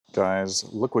Guys,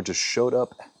 look what just showed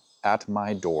up at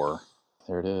my door.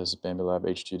 There it is, Bambu Lab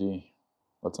H2D.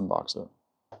 Let's unbox it.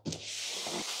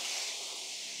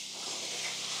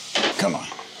 Come on.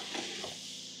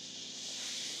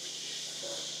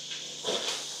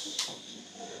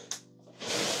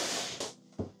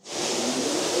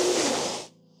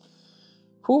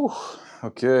 Whew,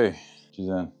 okay, she's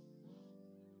in.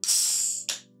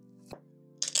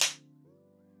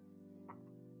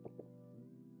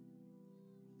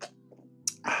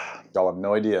 Y'all have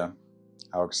no idea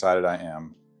how excited I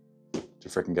am to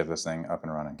freaking get this thing up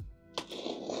and running.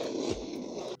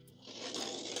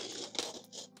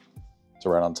 So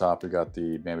right on top, we got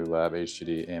the Bambu Lab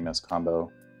H2D AMS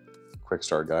Combo Quick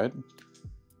Start Guide.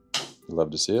 Love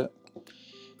to see it.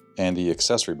 And the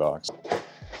accessory box.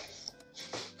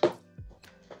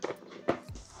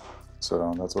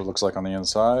 So that's what it looks like on the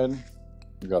inside.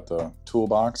 We got the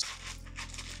toolbox.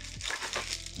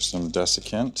 There's some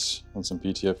desiccant and some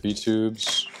PTFE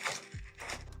tubes.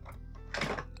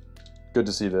 Good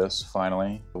to see this,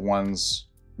 finally. The ones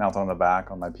mounted on the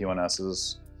back on my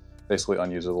P1Ss, basically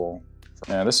unusable.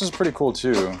 And this is pretty cool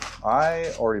too.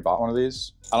 I already bought one of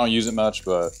these. I don't use it much,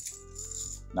 but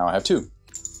now I have two.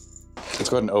 Let's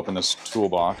go ahead and open this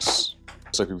toolbox.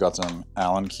 Looks like we've got some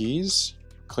Allen keys,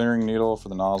 clearing needle for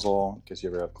the nozzle in case you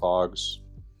ever have clogs,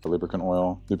 the lubricant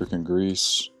oil, lubricant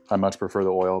grease. I much prefer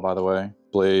the oil, by the way.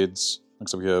 Blades.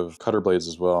 Looks like we have cutter blades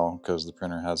as well because the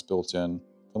printer has built-in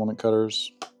filament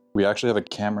cutters. We actually have a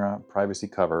camera privacy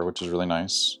cover, which is really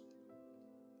nice.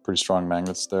 Pretty strong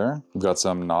magnets there. We've got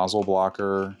some nozzle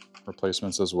blocker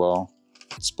replacements as well.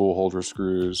 Spool holder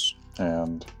screws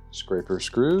and scraper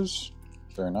screws.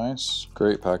 Very nice.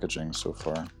 Great packaging so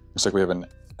far. Looks like we have an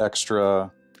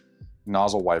extra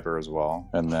nozzle wiper as well.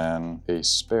 And then a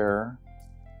spare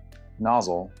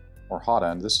nozzle or hot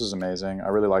end. This is amazing. I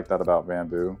really like that about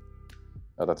Bambu,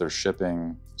 that they're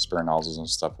shipping spare nozzles and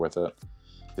stuff with it.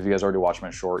 If you guys already watched my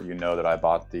short, you know that I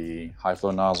bought the high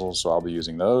flow nozzles, so I'll be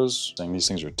using those. These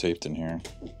things are taped in here.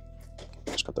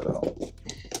 Just cut that out.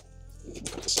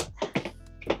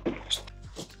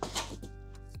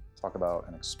 Talk about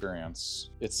an experience.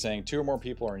 It's saying 2 or more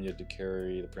people are needed to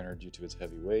carry the printer due to its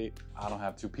heavy weight. I don't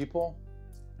have 2 people,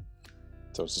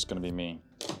 so it's just gonna be me.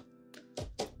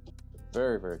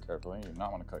 Very, very carefully. You do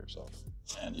not want to cut yourself.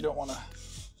 And you don't want to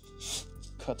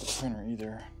cut the printer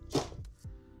either.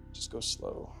 Just go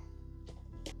slow.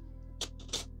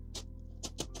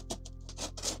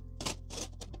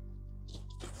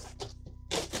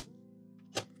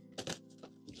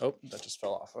 Oh, that just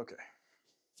fell off. Okay.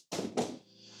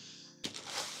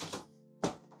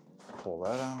 Pull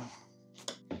that out.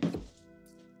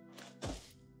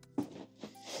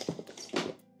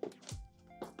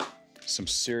 Some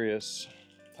serious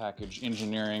package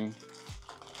engineering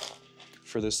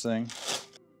for this thing.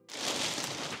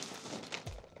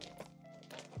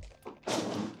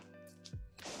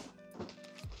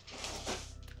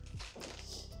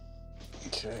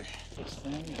 Okay, this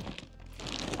thing,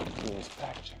 this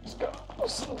packaging's gone.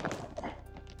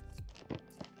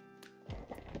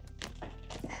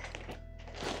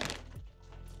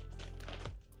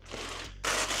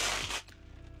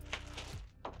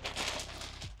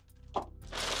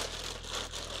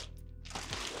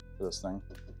 This thing.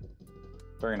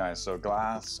 Very nice. So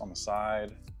glass on the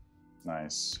side.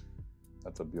 Nice.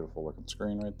 That's a beautiful looking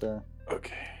screen right there.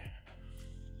 Okay.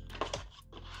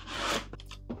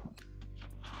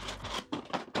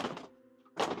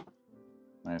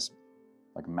 Nice,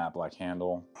 like matte black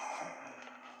handle.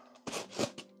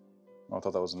 Oh, I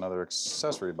thought that was another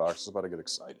accessory box. I was about to get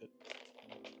excited.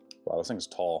 Wow, this thing's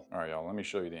tall. All right, y'all, let me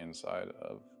show you the inside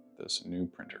of this new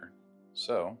printer.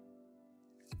 So,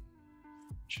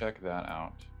 check that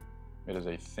out. It is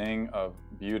a thing of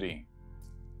beauty.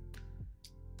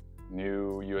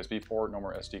 New USB port, no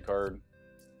more SD card.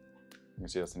 You can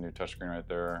see that's the new touchscreen right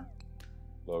there.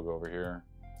 Logo over here.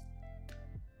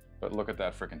 But look at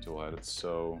that freaking tool head. It's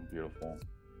so beautiful.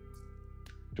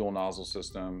 Dual nozzle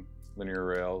system, linear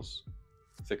rails,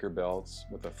 thicker belts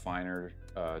with a finer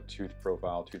tooth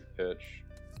profile, tooth pitch.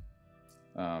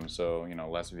 So, you know,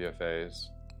 less VFAs.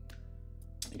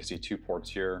 You can see 2 ports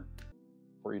here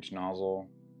for each nozzle.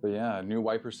 But yeah, new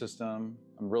wiper system.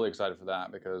 I'm really excited for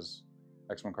that because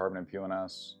X1 Carbon and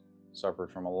P1S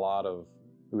suffered from a lot of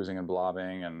oozing and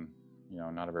blobbing and, you know,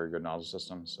 not a very good nozzle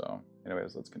system. So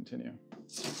anyways, let's continue.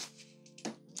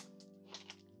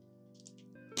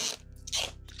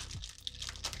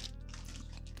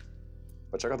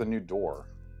 But check out the new door.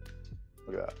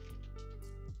 Look at that.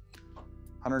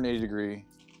 180-degree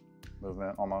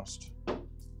movement almost.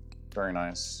 Very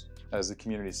nice. As the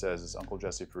community says, it's Uncle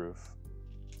Jesse proof.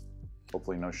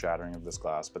 Hopefully no shattering of this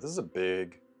glass, but this is a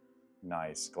big,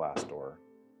 nice glass door.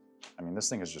 I mean, this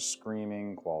thing is just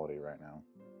screaming quality right now.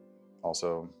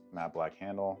 Also, matte black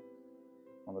handle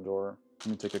on the door. Let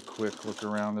me take a quick look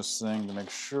around this thing to make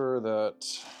sure that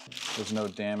there's no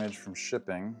damage from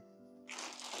shipping.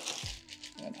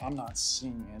 And I'm not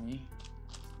seeing any.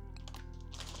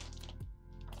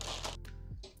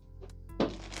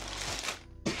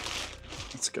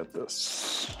 Let's get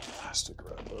this plastic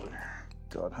wrap out of here.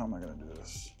 God, how am I gonna do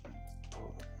this?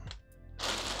 Pull it.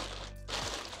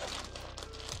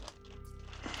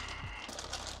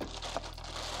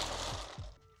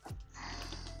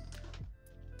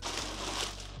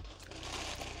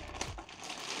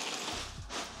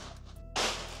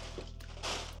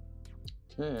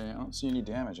 Okay, I don't see any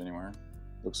damage anywhere.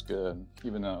 Looks good,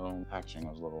 even though packaging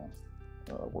was a little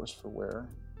worse for wear.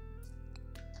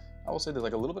 I will say there's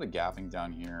like a little bit of gapping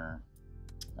down here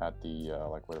at the,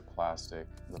 like where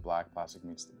the black plastic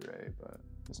meets the gray, but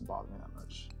it doesn't bother me that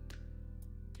much.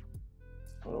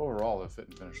 But overall, the fit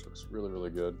and finish looks really,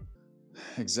 really good.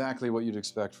 Exactly what you'd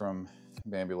expect from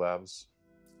Bambu Labs.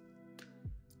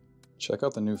 Check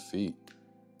out the new feet.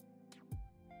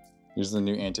 These are the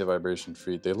new anti-vibration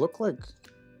feet. They look like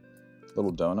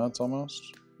little donuts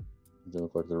almost. They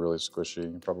look like they're really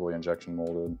squishy, probably injection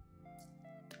molded.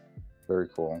 Very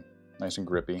cool, nice and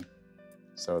grippy.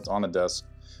 So it's on the desk.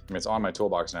 I mean, it's on my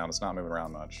toolbox now, and it's not moving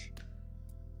around much.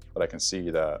 But I can see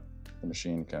that the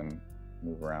machine can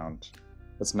move around.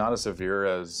 It's not as severe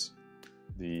as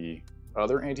the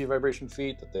other anti-vibration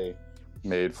feet that they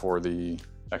made for the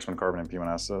X1 Carbon and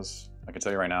P1Ss. I can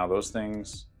tell you right now, those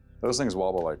things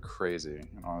wobble like crazy,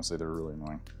 and honestly, they're really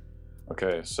annoying.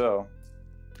 Okay, so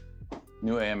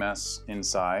new AMS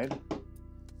inside.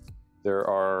 There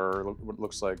are what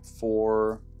looks like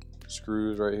 4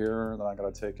 screws right here that I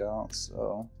gotta take out.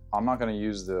 So I'm not gonna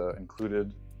use the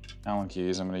included Allen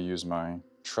keys. I'm gonna use my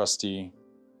trusty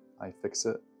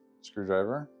iFixit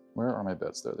screwdriver. Where are my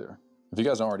bits? There they are. If you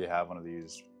guys don't already have one of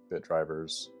these bit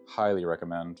drivers, highly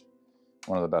recommend.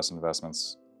 One of the best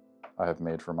investments I have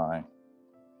made for my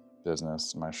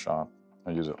business, my shop.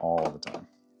 I use it all the time.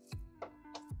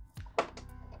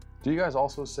 Do you guys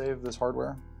also save this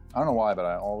hardware? I don't know why, but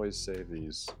I always save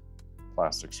these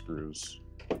plastic screws.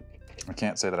 I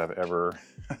can't say that I've ever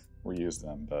reused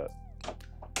them, but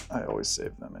I always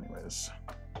save them anyways.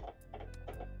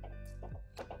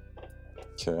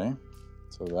 Okay,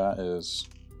 so that is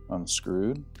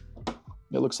unscrewed.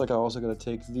 It looks like I also gotta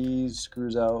take these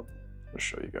screws out. I'll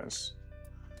show you guys.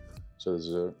 So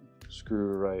there's a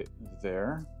screw right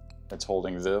there that's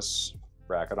holding this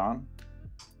bracket on.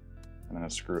 And then a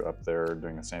screw up there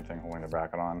doing the same thing, holding the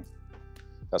bracket on.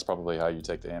 That's probably how you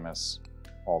take the AMS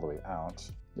all the way out.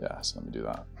 Yeah, so let me do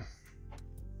that.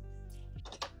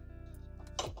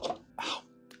 Ow.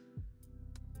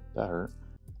 That hurt.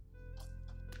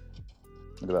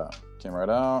 Look at that. Came right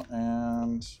out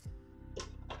and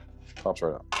pops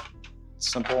right out.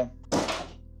 Simple,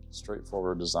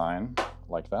 straightforward design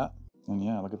like that. And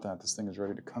yeah, look at that. This thing is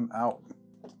ready to come out.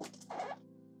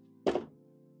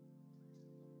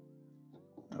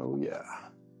 Oh yeah.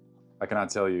 I cannot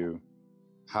tell you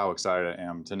how excited I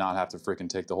am to not have to freaking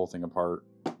take the whole thing apart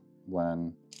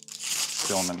when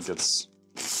filament gets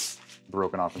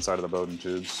broken off inside of the Bowden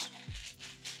tubes.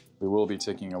 We will be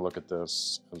taking a look at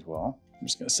this as well. I'm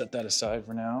just gonna set that aside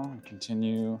for now and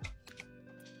continue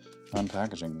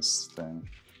unpackaging this thing.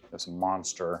 This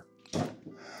monster.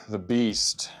 The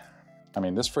beast. I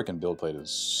mean, this freaking build plate is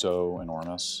so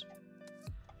enormous.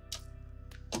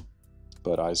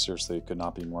 But I seriously could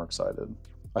not be more excited.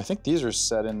 I think these are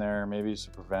set in there maybe to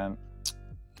prevent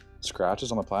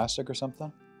scratches on the plastic or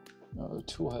something. No, the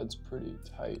tool head's pretty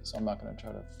tight, so I'm not gonna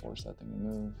try to force that thing to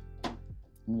move. Let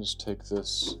me just take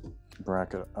this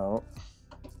bracket out.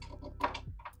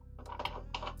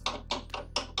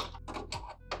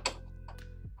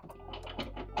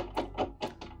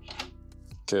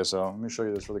 Okay, so let me show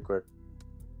you this really quick.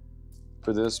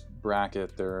 For this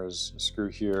bracket, there's a screw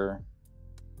here,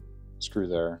 screw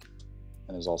there,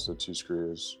 and there's also 2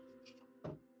 screws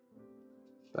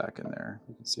back in there.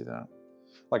 You can see that.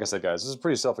 Like I said, guys, this is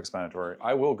pretty self-explanatory.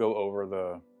 I will go over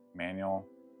the manual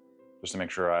just to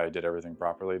make sure I did everything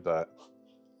properly, but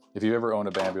if you've ever owned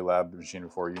a Bambu Lab machine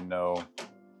before, you know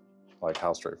like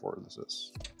how straightforward this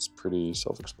is. It's pretty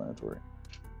self-explanatory.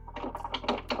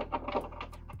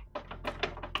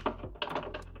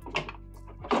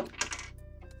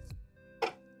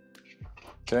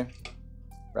 Okay,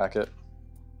 bracket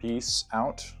piece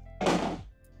out. I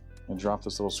dropped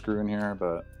this little screw in here,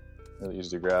 but really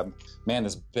easy to grab. Man,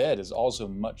 this bed is also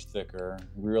much thicker.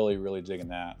 Really, really digging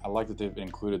that. I like that they've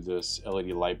included this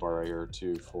LED light bar right here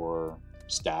too for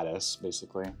status,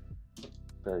 basically.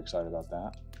 Very excited about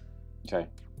that. Okay,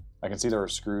 I can see there are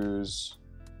screws.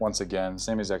 Once again,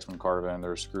 same as X1 Carbon,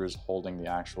 there are screws holding the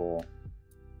actual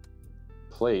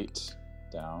plate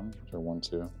down. There are 1,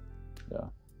 2, yeah.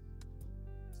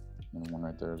 And one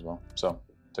right there as well. So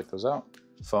take those out.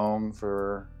 Foam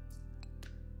for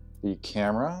the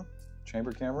camera,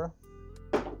 chamber camera.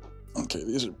 Okay,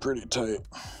 these are pretty tight.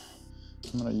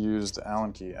 I'm gonna use the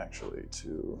Allen key actually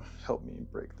to help me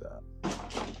break that.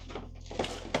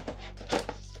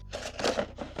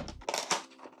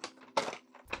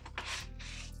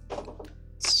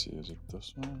 Let's see, is it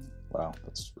this one? Wow,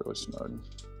 that's really snug.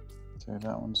 Okay,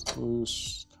 that one's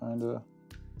loose, kinda.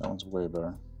 That one's way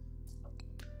better.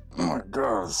 Oh my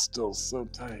God, it's still so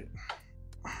tight.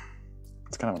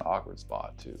 It's kind of an awkward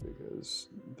spot too because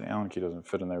the Allen key doesn't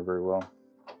fit in there very well.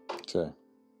 Okay,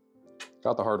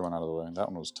 got the hard one out of the way. That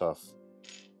one was tough.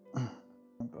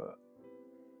 But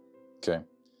okay,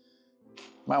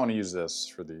 might want to use this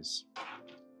for these.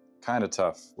 Kind of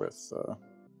tough with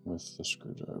the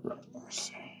screwdriver. Let me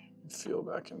see. Feel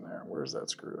back in there. Where's that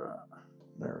screw at?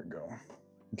 There we go.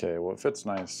 Okay, well it fits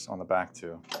nice on the back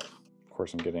too. Of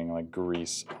course, I'm getting like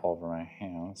grease all over my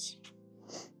hands.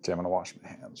 Okay, I'm gonna wash my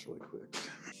hands really quick.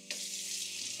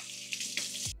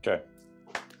 Okay,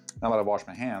 now that I've washed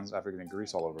my hands after getting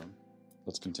grease all over them,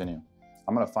 let's continue.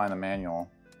 I'm gonna find the manual,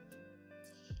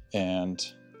 and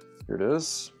here it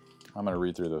is. I'm gonna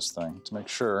read through this thing to make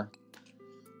sure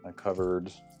I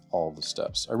covered all of the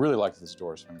steps. I really like this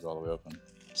door swings all the way open.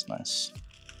 It's nice.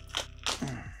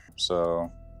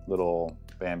 So, little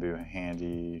Bambu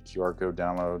handy QR code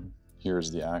download.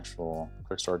 Here's the actual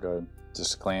quick start guide.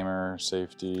 Disclaimer,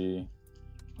 safety.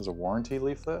 There's a warranty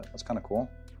leaflet. That's kind of cool.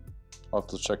 I'll have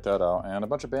to check that out. And a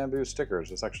bunch of Bambu stickers.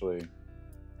 That's actually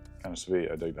kind of sweet.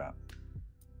 I dig that.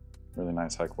 Really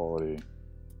nice, high quality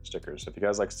stickers. If you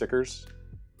guys like stickers,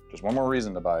 just one more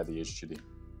reason to buy the H2D.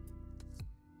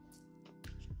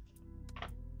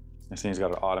 This thing's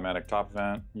got an automatic top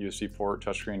vent, USB port,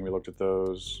 touchscreen. We looked at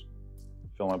those.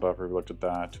 Filament buffer, we looked at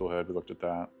that. Tool head, we looked at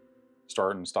that.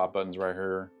 Start and stop buttons right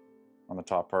here on the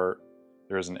top part.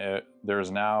 There is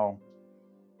now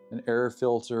an air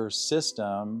filter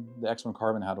system. The X1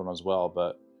 Carbon had one as well,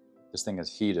 but this thing is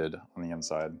heated on the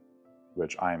inside,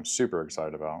 which I am super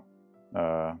excited about.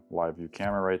 Live view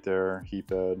camera right there, heat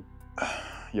bed,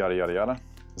 yada, yada, yada.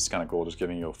 This is kind of cool, just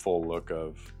giving you a full look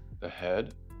of the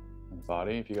head and the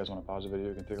body. If you guys want to pause the video,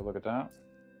 you can take a look at that.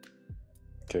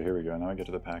 Okay, here we go. Now we get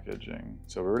to the packaging.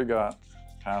 So we already got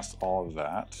past all of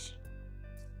that.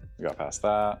 We got past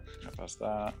that, we got past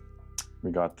that. We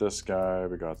got this guy,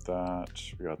 we got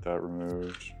that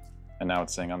removed. And now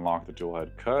it's saying unlock the tool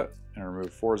head cut and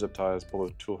remove 4 zip ties, pull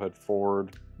the tool head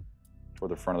forward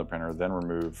toward the front of the printer, then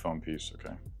remove foam piece,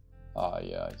 okay.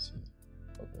 Yeah, I see,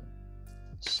 okay.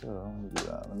 So let me do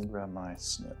that. Let me grab my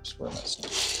snips. Where are my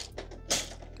snips?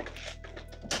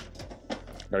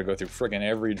 Gotta go through friggin'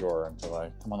 every drawer until I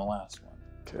come on the last one.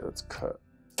 Okay, let's cut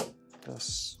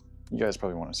this. You guys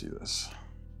probably wanna see this,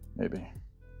 maybe.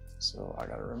 So I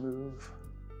gotta remove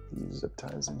these zip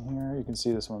ties in here. You can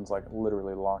see this one's like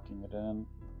literally locking it in.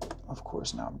 Of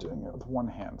course, now I'm doing it with one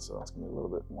hand, so it's gonna be a little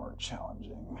bit more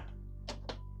challenging.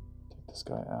 Take this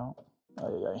guy out.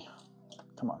 Ay,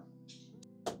 come on.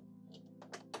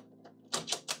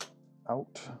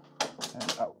 Out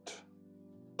and out.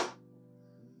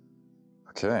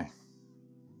 Okay.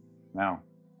 Now,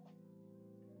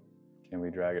 can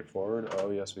we drag it forward? Oh,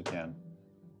 yes, we can.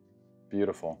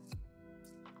 Beautiful.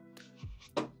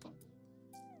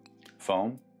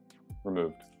 Foam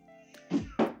removed.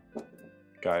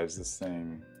 Guys, this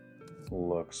thing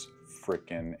looks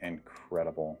freaking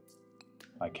incredible.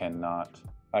 I cannot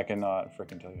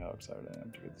freaking tell you how excited I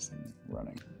am to get this thing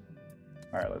running.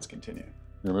 All right, let's continue.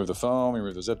 Remove the foam,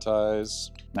 remove the zip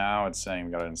ties. Now it's saying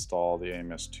we gotta install the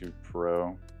AMS2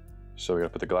 Pro. So we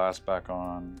gotta put the glass back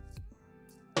on.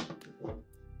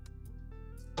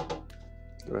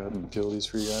 Go ahead and peel these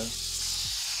for you guys.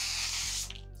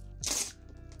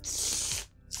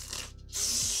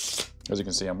 As you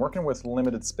can see, I'm working with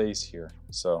limited space here.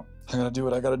 So I gotta do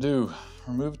what I gotta do.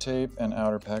 Remove tape and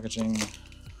outer packaging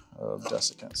of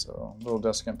desiccant. So little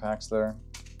desiccant packs there.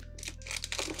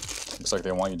 Looks like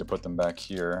they want you to put them back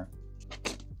here,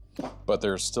 but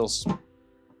there's still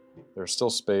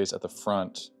space at the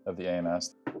front of the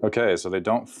AMS. Okay, so they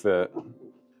don't fit,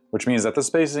 which means that the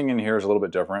spacing in here is a little bit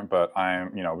different, but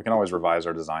we can always revise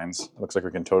our designs. It looks like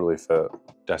we can totally fit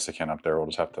desiccant up there. We'll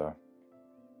just have to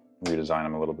redesign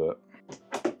them a little bit.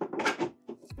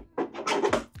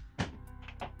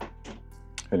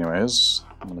 Anyways,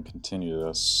 I'm gonna continue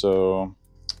this. So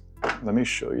let me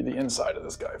show you the inside of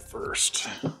this guy first.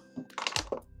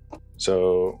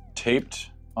 So taped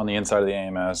on the inside of the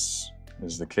AMS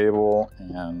is the cable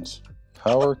and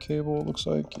power cable, it looks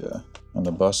like, yeah. And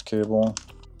the bus cable.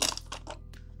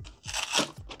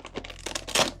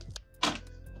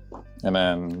 And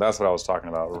then that's what I was talking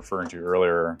about, referring to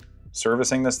earlier.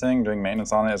 Servicing this thing, doing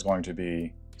maintenance on it is going to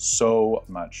be so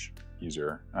much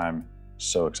easier. I'm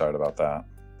so excited about that.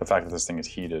 The fact that this thing is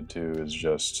heated too is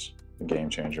just a game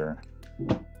changer.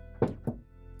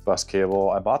 Bus cable,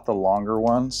 I bought the longer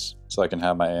ones so I can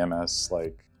have my AMS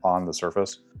like on the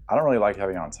surface. I don't really like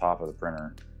having it on top of the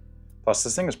printer. Plus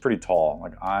this thing is pretty tall.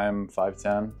 Like I'm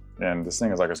 5'10", and this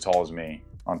thing is like as tall as me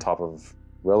on top of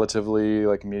relatively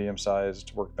like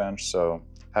medium-sized workbench. So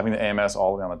having the AMS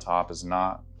all the way on the top is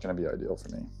not gonna be ideal for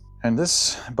me. And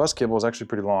this bus cable is actually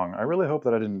pretty long. I really hope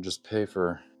that I didn't just pay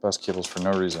for bus cables for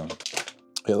no reason.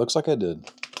 It looks like I did.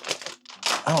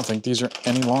 I don't think these are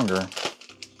any longer.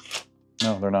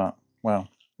 No, they're not. Wow.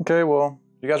 Okay, well,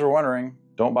 you guys were wondering,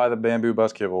 don't buy the Bambu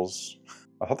bus cables.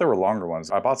 I thought they were longer ones.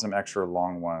 I bought some extra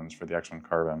long ones for the X1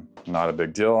 Carbon. Not a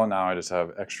big deal. Now I just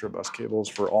have extra bus cables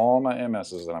for all my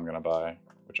AMSs that I'm gonna buy,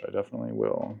 which I definitely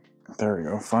will. There we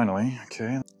go, finally.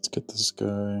 Okay, let's get this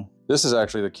guy. This is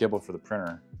actually the cable for the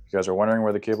printer. If you guys are wondering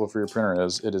where the cable for your printer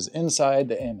is, it is inside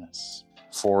the AMS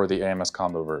for the AMS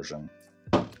combo version.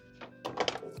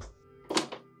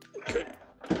 Okay.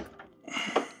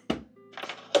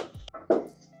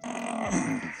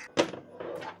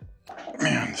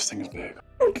 Man, this thing is big.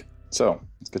 Okay. So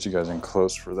let's get you guys in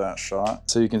close for that shot.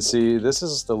 So you can see this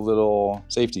is the little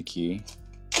safety key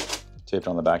taped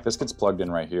on the back. This gets plugged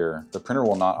in right here. The printer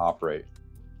will not operate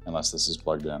unless this is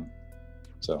plugged in.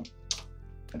 So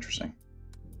interesting.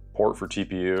 Port for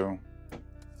TPU,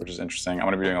 which is interesting. I'm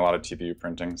gonna be doing a lot of TPU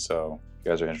printing, so if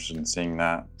you guys are interested in seeing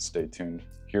that, stay tuned.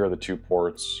 Here are the two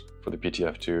ports for the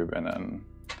PTF tube, and then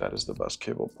that is the bus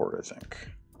cable port, I think.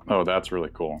 Oh, that's really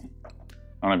cool. I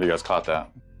don't know if you guys caught that.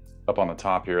 Up on the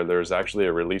top here, there's actually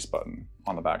a release button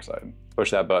on the backside.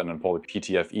 Push that button and pull the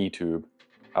PTFE tube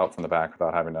out from the back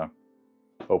without having to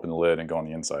open the lid and go on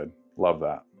the inside. Love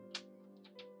that.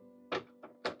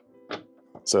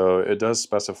 So it does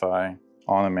specify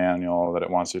on the manual that it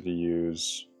wants you to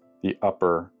use the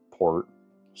upper port.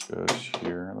 Just goes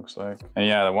here, it looks like. And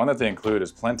yeah, the one that they include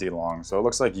is plenty long. So it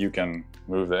looks like you can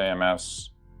move the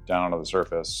AMS down onto the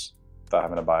surface without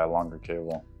having to buy a longer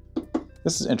cable.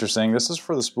 This is interesting. This is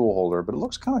for the spool holder, but it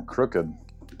looks kind of crooked.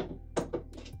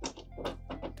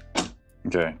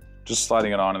 Okay, just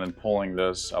sliding it on and then pulling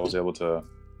this, I was able to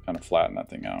kind of flatten that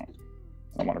thing out.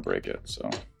 I don't want to break it, so.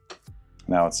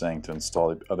 Now it's saying to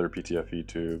install the other PTFE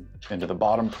tube into the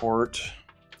bottom port.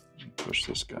 Push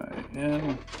this guy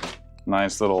in.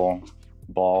 Nice little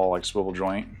ball, like swivel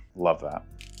joint. Love that.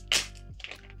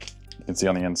 You can see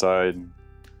on the inside,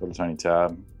 little tiny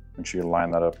tab. Make sure you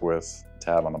line that up with the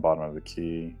tab on the bottom of the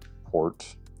key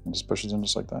port. And just pushes in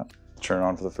just like that. Turn it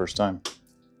on for the first time.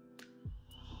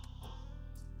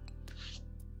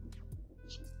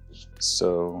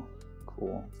 So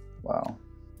cool, wow.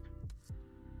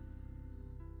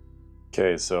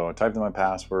 Okay, so I typed in my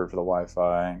password for the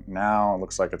Wi-Fi. Now it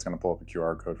looks like it's gonna pull up a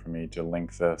QR code for me to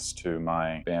link this to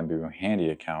my Bambu Handy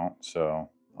account, so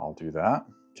I'll do that.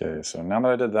 Okay, so now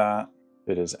that I did that,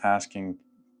 it is asking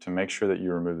to make sure that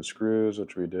you remove the screws,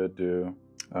 which we did do,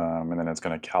 and then it's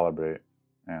gonna calibrate,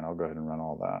 and I'll go ahead and run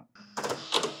all that.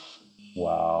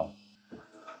 Wow.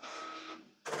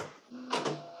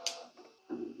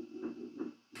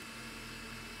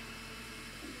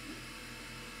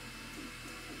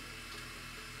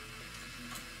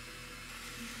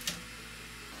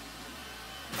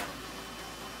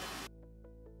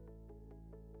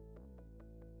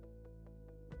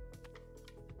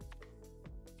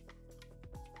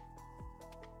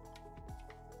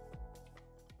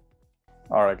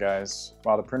 All right, guys,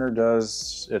 while the printer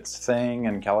does its thing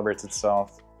and calibrates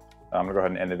itself, I'm gonna go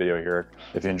ahead and end the video here.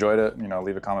 If you enjoyed it,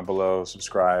 leave a comment below,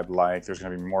 subscribe, like. There's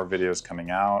gonna be more videos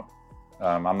coming out.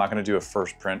 I'm not gonna do a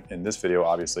first print in this video,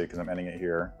 obviously, because I'm ending it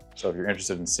here. So if you're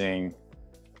interested in seeing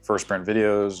first print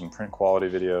videos and print quality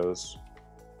videos,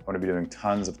 I'm gonna be doing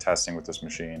tons of testing with this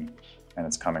machine, and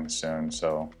it's coming soon.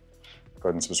 So go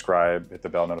ahead and subscribe, hit the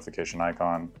bell notification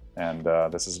icon. And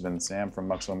this has been Sam from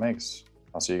MuxlowMakes.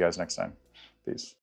 I'll see you guys next time. Peace.